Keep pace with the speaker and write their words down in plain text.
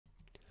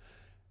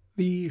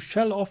The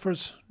shell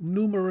offers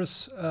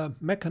numerous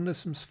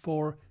mechanisms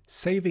for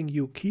saving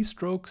you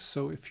keystrokes.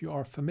 So if you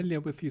are familiar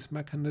with these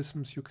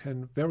mechanisms, you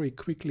can very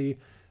quickly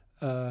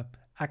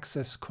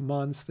access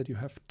commands that you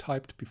have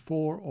typed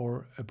before,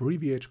 or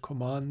abbreviate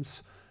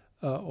commands,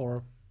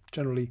 or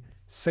generally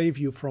save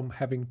you from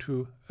having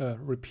to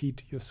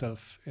repeat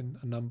yourself in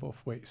a number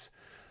of ways.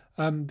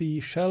 The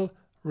shell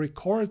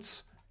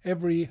records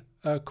every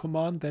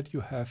command that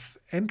you have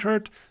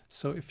entered.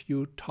 So if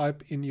you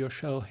type in your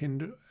shell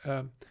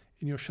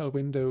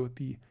window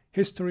the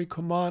history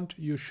command,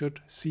 you should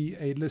see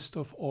a list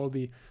of all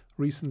the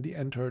recently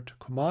entered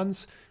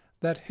commands.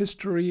 That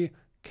history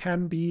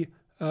can be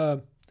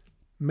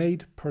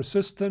made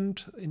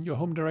persistent. In your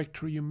home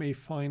directory, you may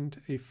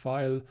find a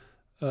file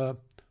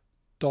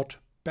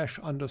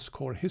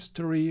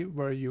 .bash_history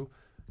where you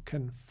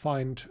can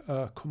find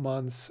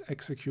commands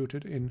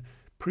executed in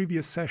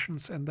previous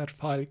sessions, and that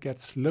file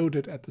gets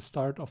loaded at the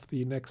start of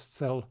the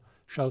next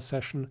shell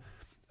session,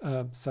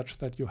 such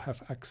that you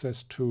have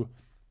access to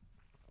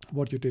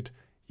what you did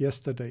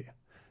yesterday.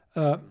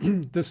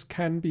 This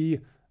can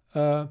be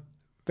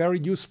very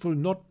useful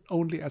not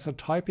only as a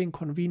typing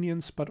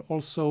convenience, but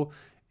also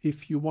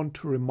if you want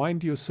to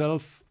remind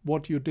yourself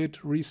what you did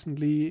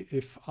recently.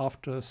 If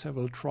after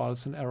several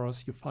trials and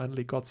errors you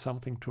finally got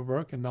something to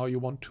work and now you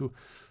want to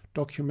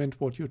document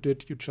what you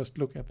did, you just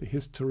look at the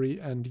history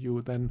and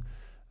you then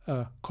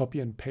copy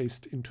and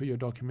paste into your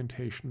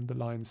documentation the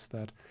lines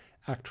that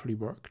actually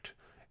worked.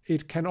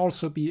 It can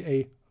also be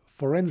a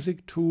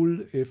forensic tool.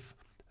 If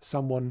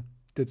someone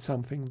did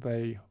something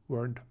they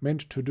weren't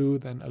meant to do,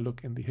 then a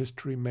look in the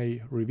history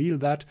may reveal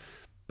that.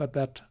 But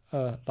that,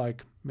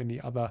 like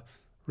many other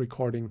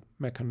recording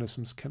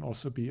mechanisms, can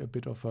also be a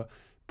bit of a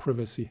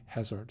privacy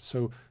hazard.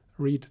 So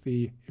read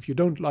if you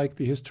don't like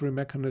the history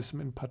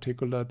mechanism, in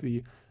particular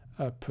the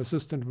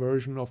persistent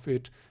version of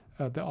it,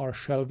 there are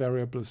shell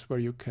variables where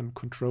you can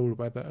control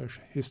whether a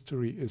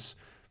history is,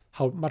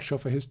 how much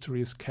of a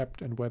history is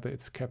kept and whether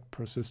it's kept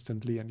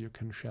persistently, and you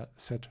can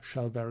set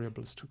shell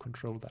variables to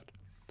control that.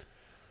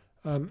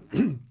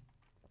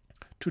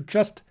 To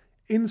just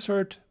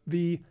insert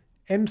the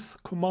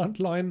nth command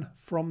line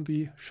from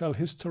the shell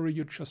history,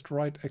 you just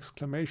write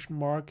exclamation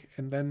mark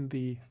and then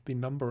the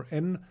number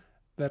n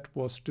that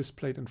was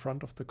displayed in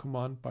front of the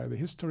command by the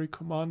history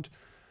command.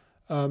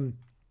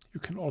 You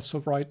can also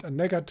write a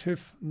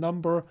negative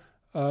number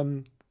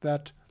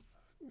that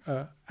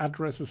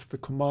addresses the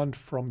command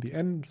from the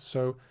end.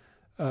 So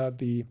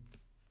the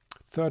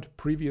third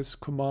previous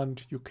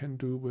command you can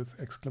do with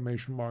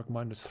exclamation mark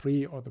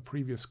 -3, or the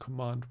previous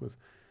command with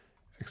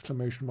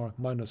exclamation mark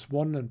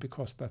 -1. And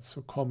because that's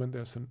so common,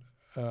 there's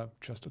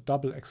just a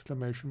double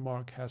exclamation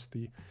mark has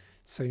the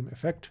same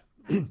effect.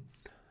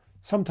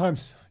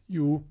 Sometimes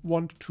you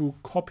want to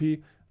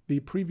copy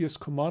the previous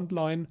command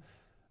line,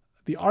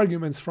 the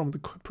arguments from the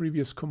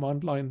previous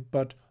command line,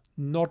 but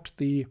not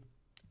the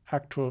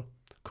actual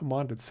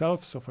command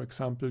itself. So for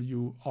example,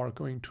 you are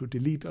going to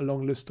delete a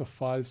long list of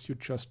files. You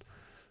just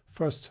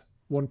first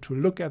want to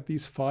look at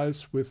these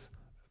files with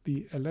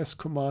the ls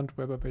command,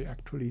 whether they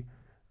actually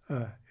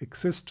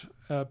exist,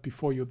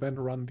 before you then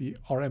run the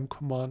rm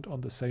command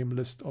on the same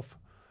list of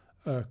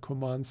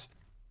commands.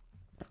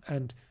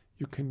 And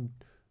you can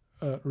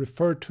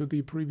refer to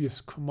the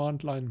previous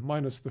command line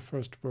minus the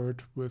first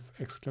word with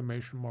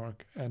exclamation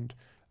mark and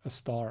a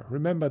star.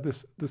 Remember,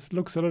 this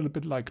looks a little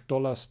bit like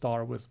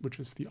 $, which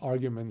is the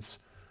arguments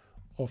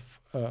of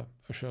a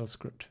shell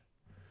script.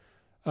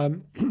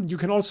 You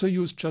can also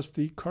use just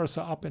the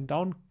cursor up and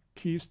down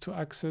keys to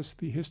access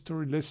the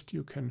history list.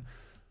 You can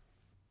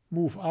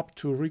move up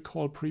to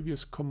recall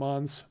previous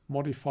commands,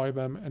 modify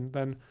them, and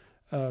then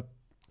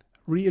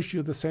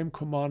reissue the same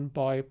command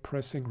by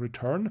pressing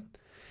return.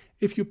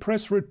 If you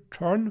press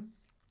return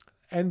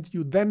and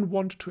you then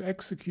want to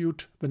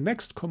execute the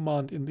next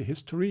command in the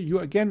history, you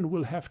again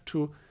will have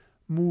to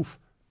move,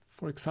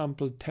 for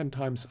example, 10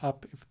 times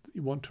up. If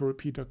you want to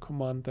repeat a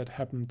command that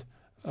happened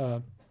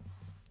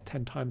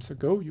 10 times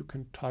ago, you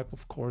can type,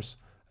 of course,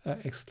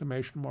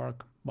 exclamation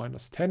mark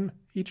 -10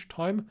 each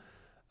time.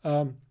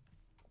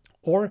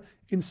 Or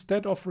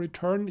instead of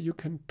return, you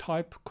can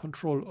type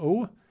Control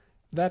O.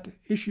 That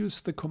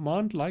issues the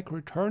command like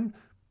return,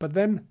 but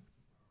then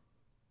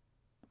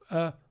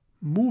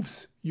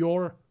moves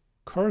your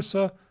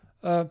cursor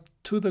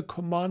to the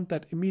command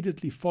that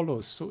immediately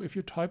follows. So if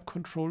you type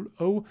Control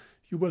O,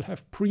 you will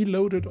have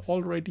preloaded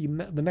already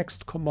the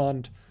next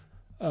command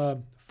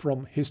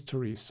from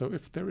history. So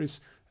if there is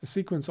a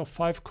sequence of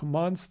 5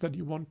 commands that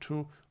you want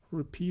to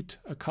repeat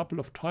a couple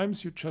of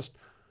times, you just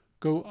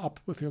go up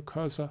with your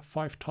cursor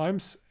 5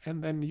 times,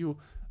 and then you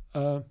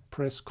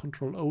press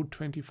Control O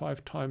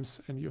 25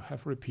 times, and you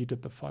have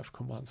repeated the 5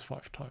 commands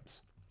 5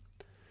 times.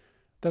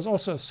 There's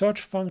also a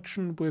search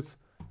function with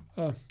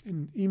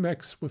in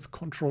Emacs with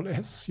Control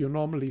S, you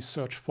normally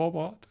search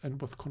forward,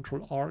 and with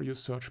Control R, you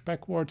search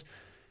backward.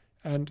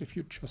 And if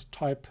you just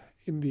type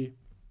in the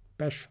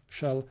bash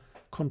shell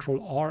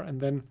Control R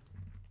and then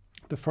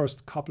the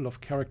first couple of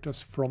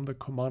characters from the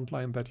command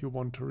line that you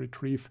want to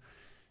retrieve,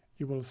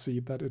 you will see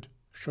that it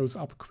shows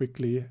up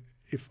quickly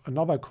if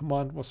another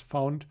command was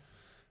found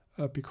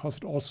because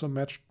it also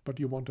matched, but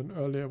you want an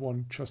earlier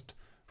one, just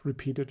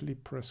repeatedly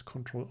press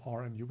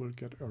Ctrl-R and you will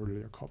get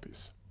earlier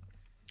copies.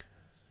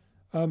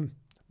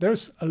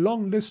 There's a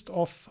long list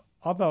of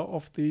other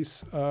of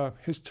these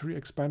history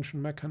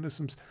expansion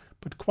mechanisms,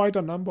 but quite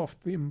a number of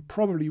them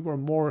probably were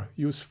more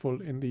useful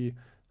in the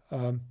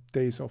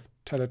days of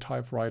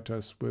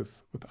teletypewriters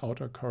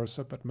without a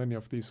cursor, but many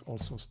of these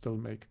also still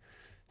make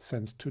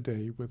sense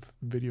today with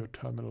video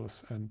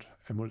terminals and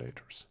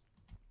emulators.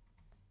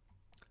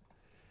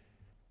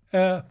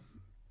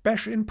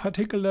 Bash in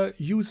particular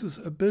uses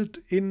a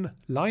built-in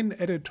line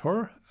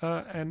editor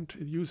and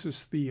it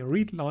uses the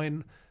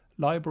readline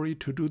library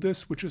to do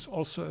this, which is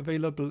also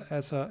available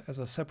as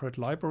a separate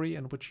library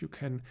and which you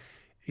can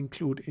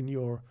include in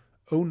your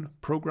own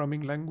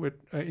programming language,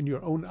 in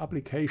your own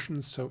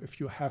applications. So if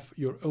you have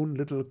your own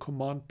little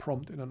command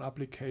prompt in an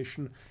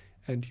application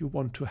and you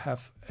want to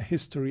have a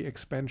history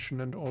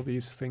expansion and all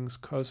these things,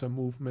 cursor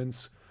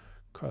movements,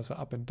 cursor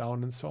up and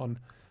down and so on,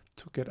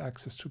 to get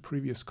access to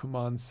previous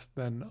commands,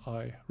 then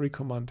I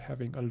recommend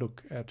having a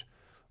look at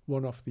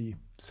one of the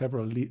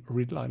several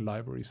readline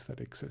libraries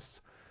that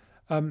exists.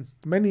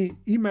 Many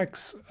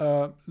Emacs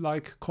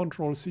like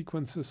control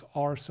sequences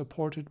are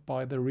supported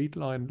by the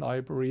readline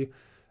library.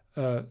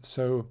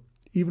 So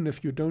even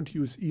if you don't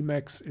use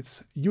Emacs,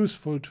 it's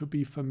useful to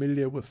be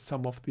familiar with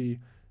some of the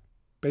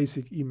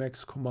basic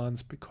Emacs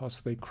commands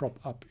because they crop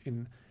up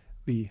in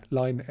the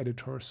line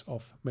editors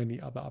of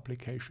many other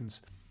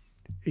applications,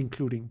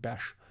 including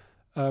Bash.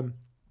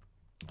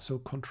 So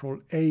Control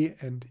A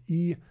and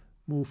E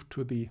move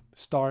to the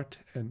start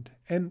and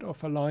end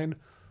of a line.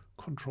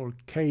 Control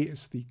K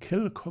is the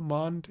kill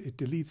command. It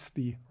deletes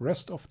the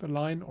rest of the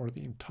line or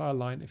the entire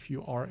line if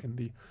you are in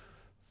the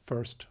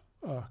first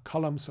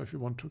column. So if you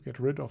want to get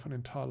rid of an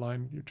entire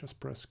line, you just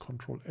press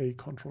Control A,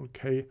 Control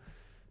K,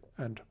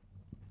 and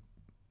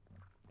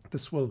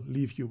this will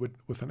leave you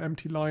with an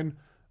empty line.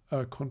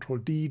 Control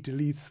D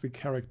deletes the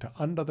character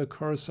under the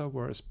cursor,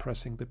 whereas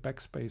pressing the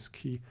backspace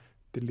key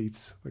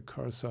deletes the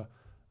cursor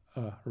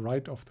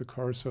right of the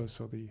cursor,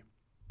 so the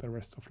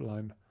rest of the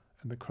line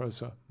and the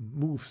cursor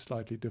move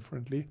slightly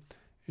differently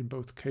in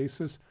both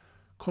cases.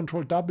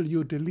 Control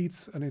W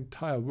deletes an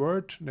entire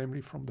word,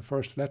 namely from the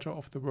first letter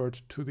of the word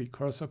to the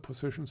cursor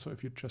position. So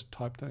if you just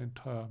typed an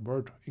entire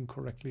word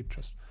incorrectly,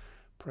 just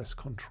press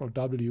Control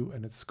W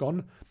and it's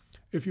gone.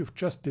 If you've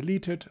just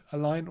deleted a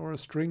line or a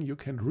string, you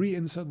can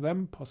reinsert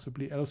them,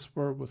 possibly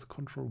elsewhere, with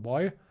Control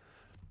Y.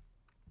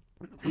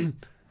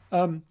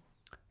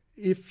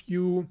 If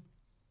you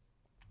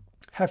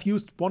have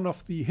used one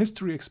of the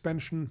history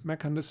expansion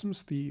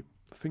mechanisms, the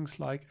things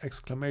like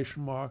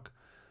exclamation mark,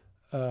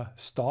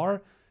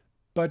 star,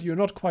 but you're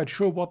not quite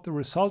sure what the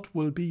result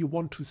will be, you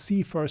want to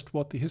see first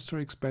what the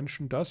history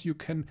expansion does, you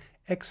can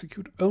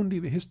execute only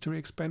the history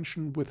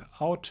expansion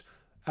without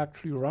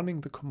actually running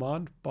the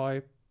command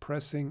by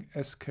pressing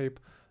escape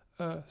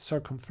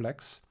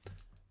circumflex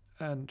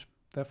and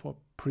therefore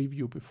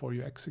preview before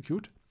you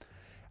execute.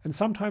 And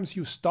sometimes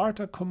you start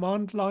a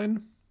command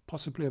line,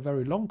 possibly a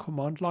very long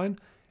command line,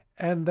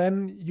 and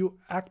then you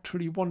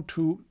actually want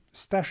to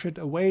stash it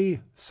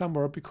away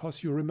somewhere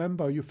because you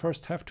remember you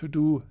first have to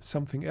do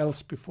something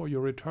else before you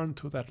return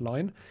to that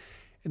line.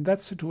 In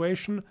that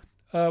situation,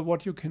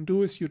 what you can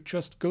do is you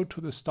just go to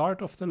the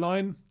start of the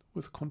line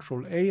with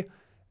Control A,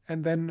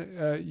 and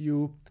then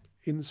you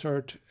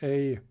insert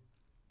a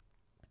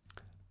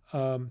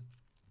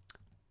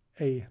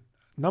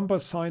number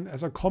sign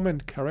as a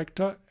comment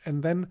character,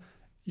 and then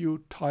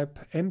you type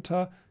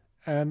enter,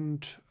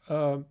 and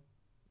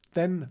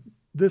then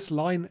this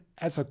line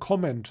as a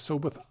comment, so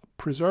with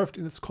preserved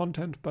in its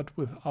content but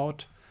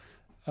without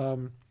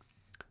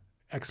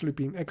actually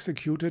being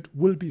executed,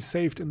 will be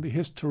saved in the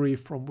history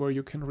from where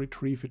you can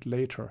retrieve it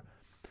later.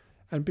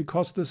 And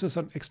because this is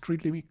an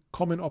extremely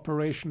common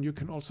operation, you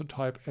can also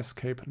type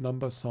escape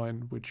number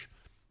sign, which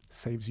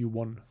saves you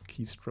one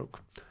keystroke.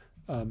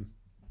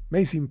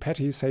 May seem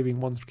petty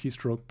saving one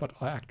keystroke, but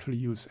I actually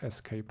use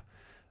escape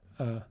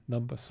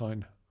number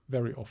sign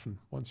very often.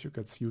 Once you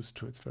get used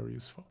to it, it's very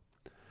useful.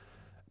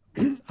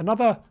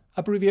 Another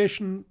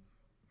abbreviation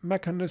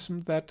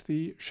mechanism that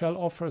the shell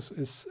offers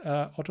is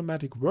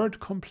automatic word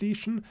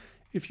completion.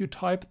 If you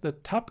type the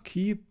tab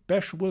key,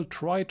 Bash will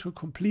try to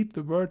complete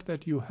the word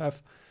that you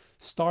have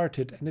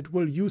started, and it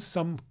will use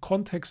some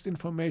context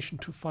information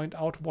to find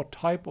out what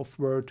type of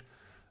word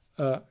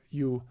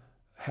you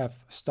have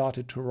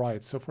started to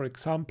write. So for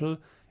example,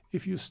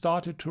 if you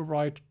started to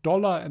write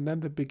dollar and then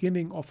the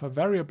beginning of a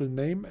variable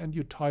name and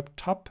you type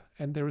tab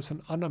and there is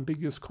an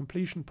unambiguous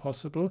completion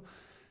possible,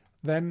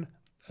 then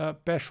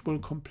Bash will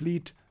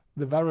complete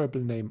the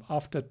variable name.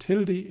 After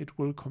tilde, it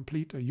will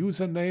complete a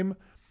username,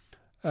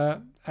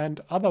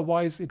 and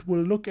otherwise it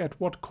will look at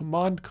what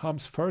command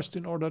comes first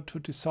in order to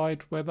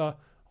decide whether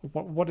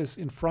what is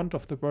in front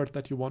of the word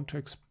that you want to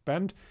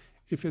expand.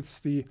 If it's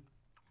the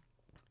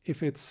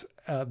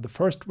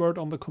first word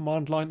on the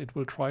command line, it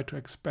will try to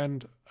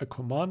expand a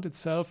command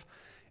itself.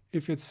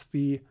 If it's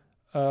the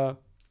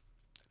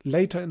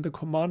later in the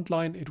command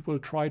line, it will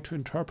try to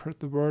interpret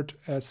the word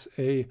as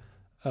a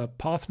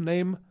path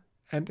name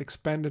and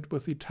expand it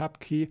with the tab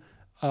key.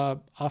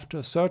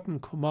 After certain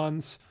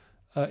commands,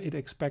 it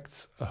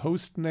expects a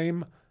host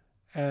name,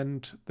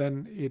 and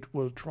then it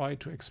will try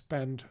to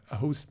expand a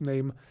host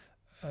name.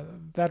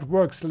 That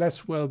works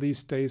less well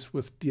these days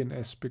with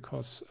DNS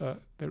because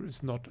there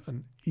is not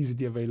an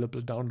easily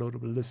available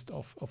downloadable list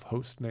of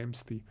host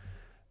names. The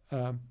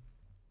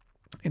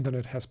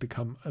internet has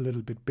become a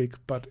little bit big,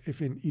 but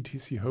if in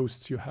etc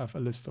hosts you have a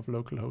list of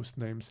local host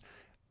names,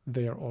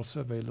 they are also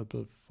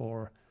available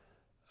for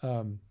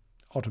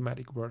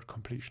automatic word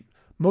completion.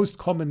 Most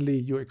commonly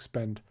you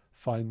expand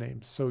file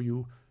names, so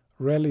you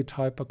rarely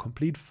type a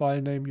complete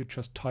file name, you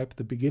just type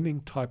the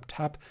beginning, type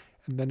tab,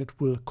 and then it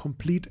will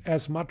complete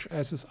as much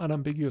as is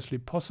unambiguously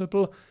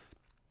possible.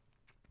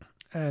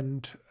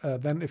 And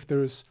then if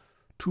there is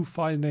two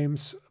file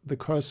names, the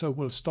cursor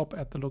will stop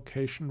at the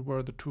location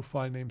where the two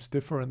file names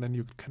differ, and then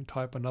you can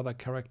type another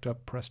character,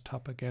 press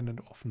tab again, and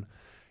often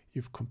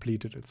you've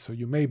completed it. So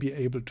you may be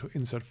able to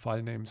insert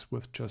file names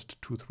with just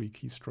 2-3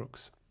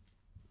 keystrokes.